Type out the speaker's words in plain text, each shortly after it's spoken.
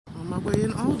my way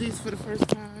in Aldi's for the first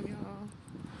time, y'all.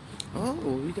 Oh,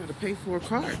 we gotta pay for a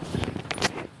cart.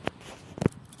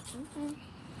 Okay.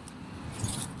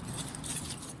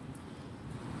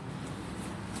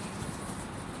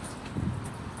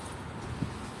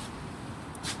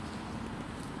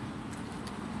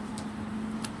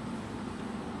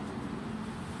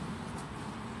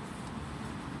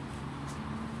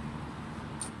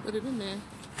 Put it in there.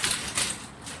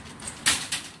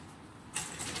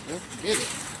 Let's get it.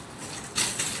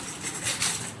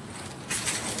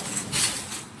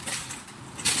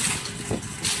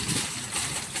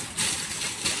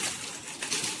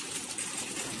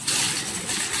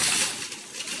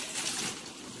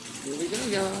 Here we go,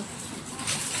 y'all.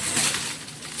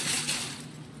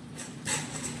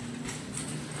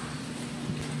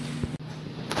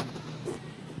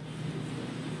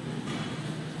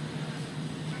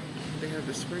 They have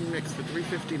the spring mix for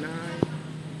 $3.59,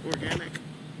 organic.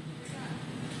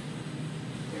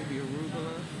 Maybe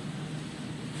arugula,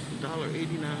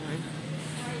 $1.89.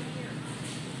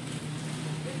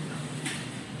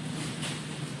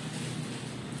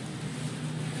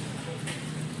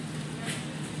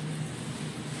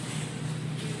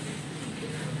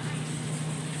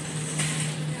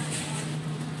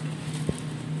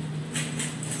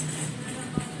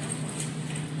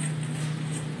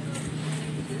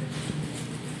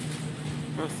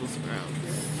 Brussels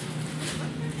sprouts.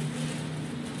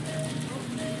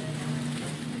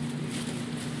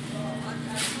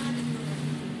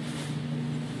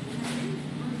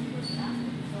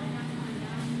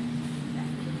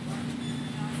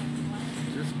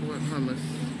 Just bought hummus.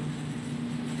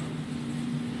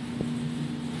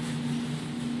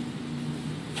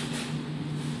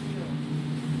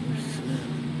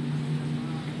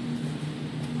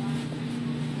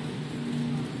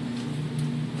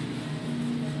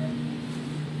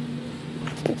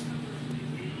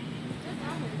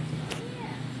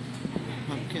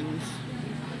 Pumpkins,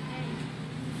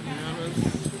 bananas,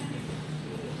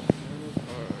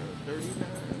 are 39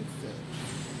 cents.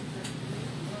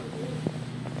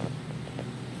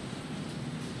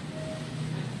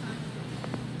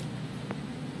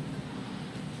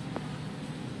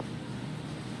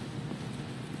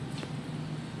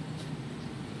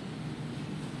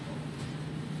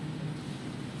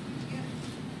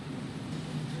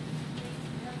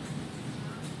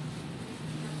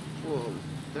 Whoa,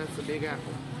 that's a big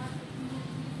apple.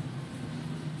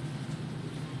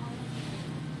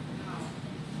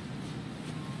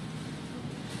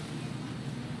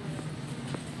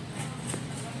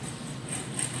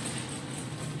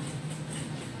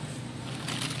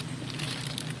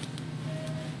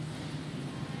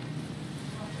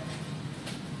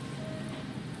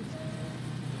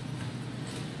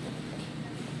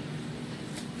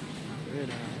 Red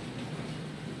apple.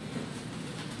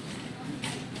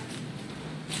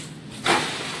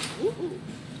 Ooh.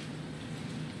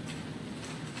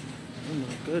 Oh my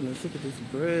goodness, look at this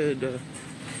bread.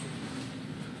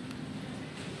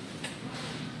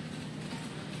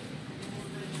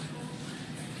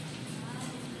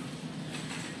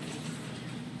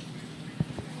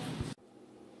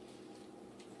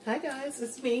 Hi guys,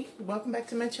 it's me. Welcome back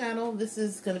to my channel. This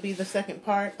is going to be the second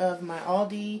part of my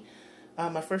Aldi,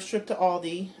 my first trip to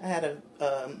Aldi. I had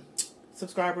a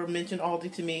subscriber mention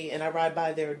Aldi to me, and I ride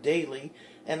by there daily,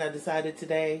 and I decided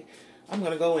today I'm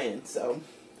going to go in. So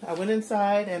I went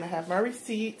inside and I have my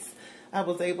receipts. I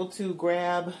was able to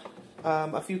grab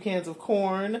a few cans of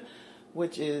corn,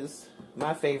 which is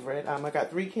my favorite. I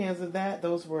got 3 cans of that.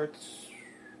 Those were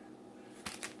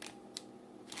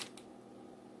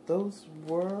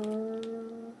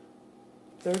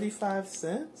 35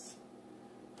 cents.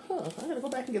 Huh, I gotta go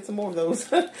back and get some more of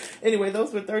those. Anyway,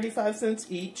 those were 35 cents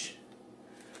each.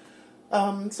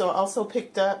 So I also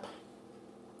picked up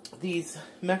these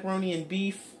macaroni and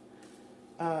beef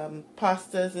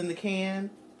pastas in the can,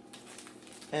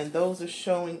 and those are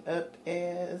showing up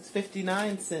as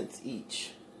 59 cents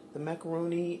each. The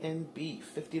macaroni and beef,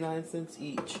 59 cents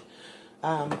each.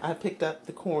 I picked up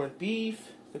the corned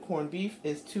beef. The corned beef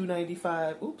is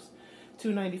 $2.95. Oops,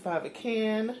 $2.95 a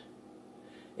can.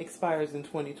 Expires in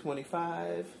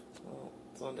 2025. Well,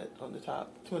 it's on the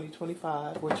top,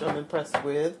 2025, which I'm impressed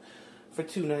with, for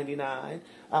 $2.99.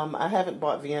 I haven't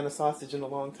bought Vienna sausage in a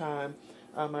long time.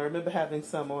 I remember having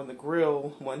some on the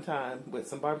grill one time with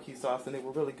some barbecue sauce, and they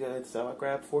were really good. So I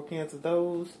grabbed 4 cans of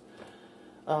those,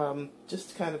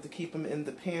 just kind of to keep them in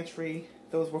the pantry.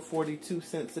 Those were 42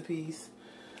 cents a piece.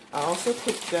 I also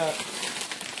picked up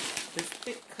this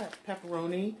thick cut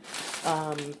pepperoni.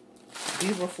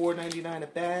 These were $4.99 a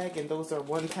bag, and those are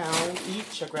 1 pound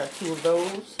each. I grabbed 2 of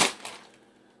those.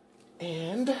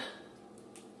 And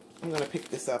I'm going to pick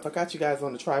this up. I got you guys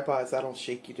on the tripod so I don't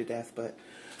shake you to death, but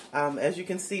as you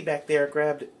can see back there, I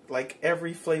grabbed like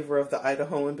every flavor of the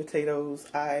Idahoan potatoes.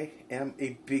 I am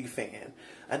a big fan.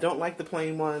 I don't like the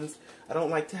plain ones. I don't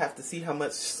like to have to see how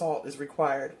much salt is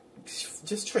required.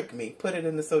 Just trick me. Put it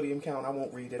in the sodium count. I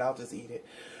won't read it. I'll just eat it.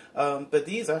 But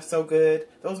these are so good.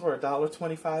 Those were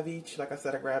 $1.25 each. Like I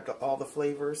said, I grabbed all the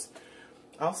flavors.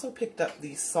 I also picked up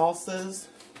these salsas.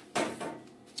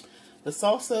 The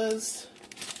salsas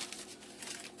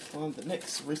on the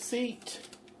next receipt.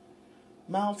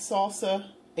 Mild salsa,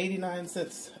 89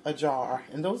 cents a jar.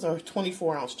 And those are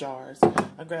 24-ounce jars.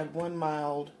 I grabbed one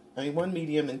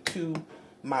medium and 2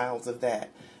 milds of that.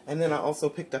 And then I also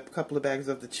picked up a couple of bags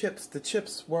of the chips. The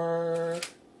chips were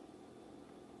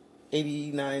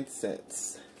 89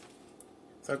 cents.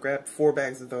 So I grabbed 4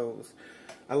 bags of those.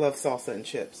 I love salsa and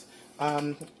chips.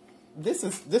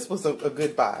 This was a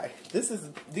good buy.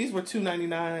 These were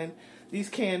 $2.99. These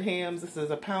canned hams. This is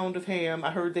a pound of ham.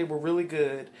 I heard they were really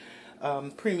good.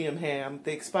 Premium ham.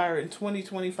 They expire in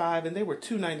 2025 and they were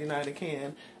 $2.99 a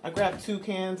can. I grabbed 2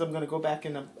 cans. I'm going to go back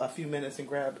in a few minutes and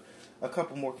grab a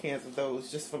couple more cans of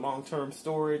those just for long-term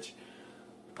storage.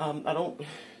 I don't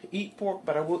eat pork,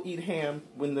 but I will eat ham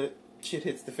when the shit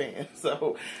hits the fan.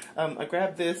 So I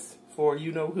grabbed this for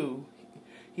you-know-who.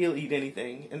 He'll eat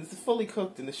anything. And it's fully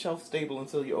cooked and it's shelf stable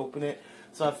until you open it.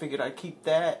 So I figured I'd keep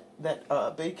that.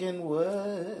 That bacon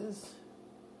was...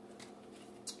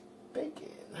 bacon.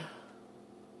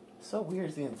 So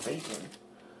weird seeing bacon.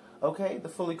 Okay, the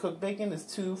fully cooked bacon is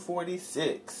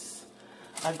 $2.46.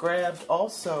 I grabbed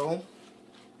also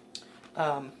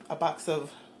a box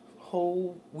of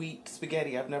whole wheat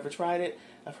spaghetti. I've never tried it.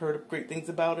 I've heard great things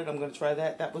about it. I'm going to try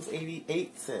that. That was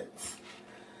 88 cents.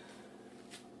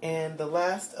 And the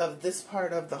last of this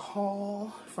part of the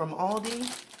haul from Aldi,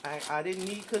 I didn't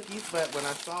need cookies, but when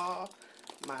I saw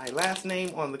my last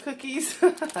name on the cookies,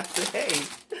 I said, hey,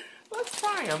 let's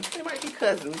try them. They might be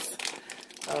cousins.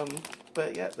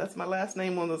 But yeah, that's my last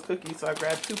name on those cookies. So I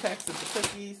grabbed 2 packs of the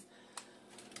cookies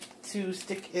to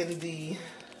stick in the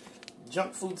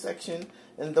junk food section.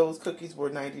 And those cookies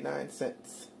were 99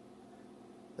 cents.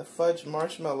 The fudge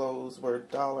marshmallows were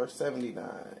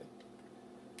 $1.79.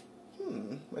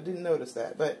 I didn't notice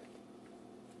that. But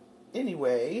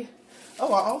anyway.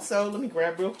 Oh, I also, let me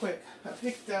grab real quick. I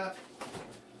picked up,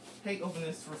 hate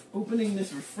opening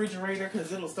this refrigerator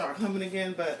because it'll start humming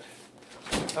again, but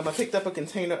I picked up a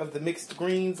container of the mixed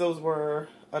greens. Those were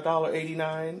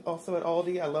 $1.89 also at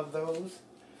Aldi. I love those.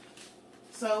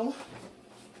 So,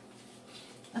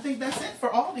 I think that's it for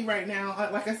Aldi right now.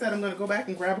 Like I said, I'm going to go back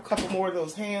and grab a couple more of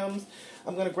those hams.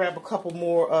 I'm going to grab a couple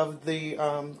more of the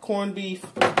corned beef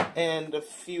and a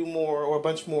few more or a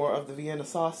bunch more of the Vienna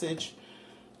sausage.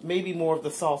 Maybe more of the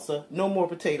salsa. No more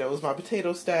potatoes. My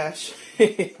potato stash,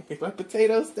 my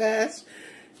potato stash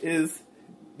is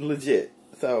legit.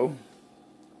 So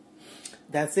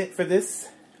that's it for this.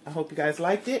 I hope you guys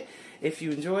liked it. If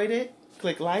you enjoyed it,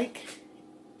 click like.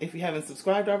 If you haven't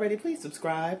subscribed already, please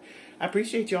subscribe. I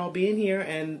appreciate y'all being here,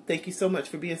 and thank you so much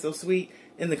for being so sweet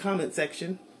in the comment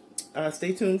section.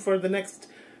 Stay tuned for the next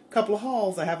couple of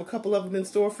hauls. I have a couple of them in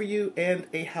store for you and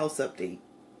a house update.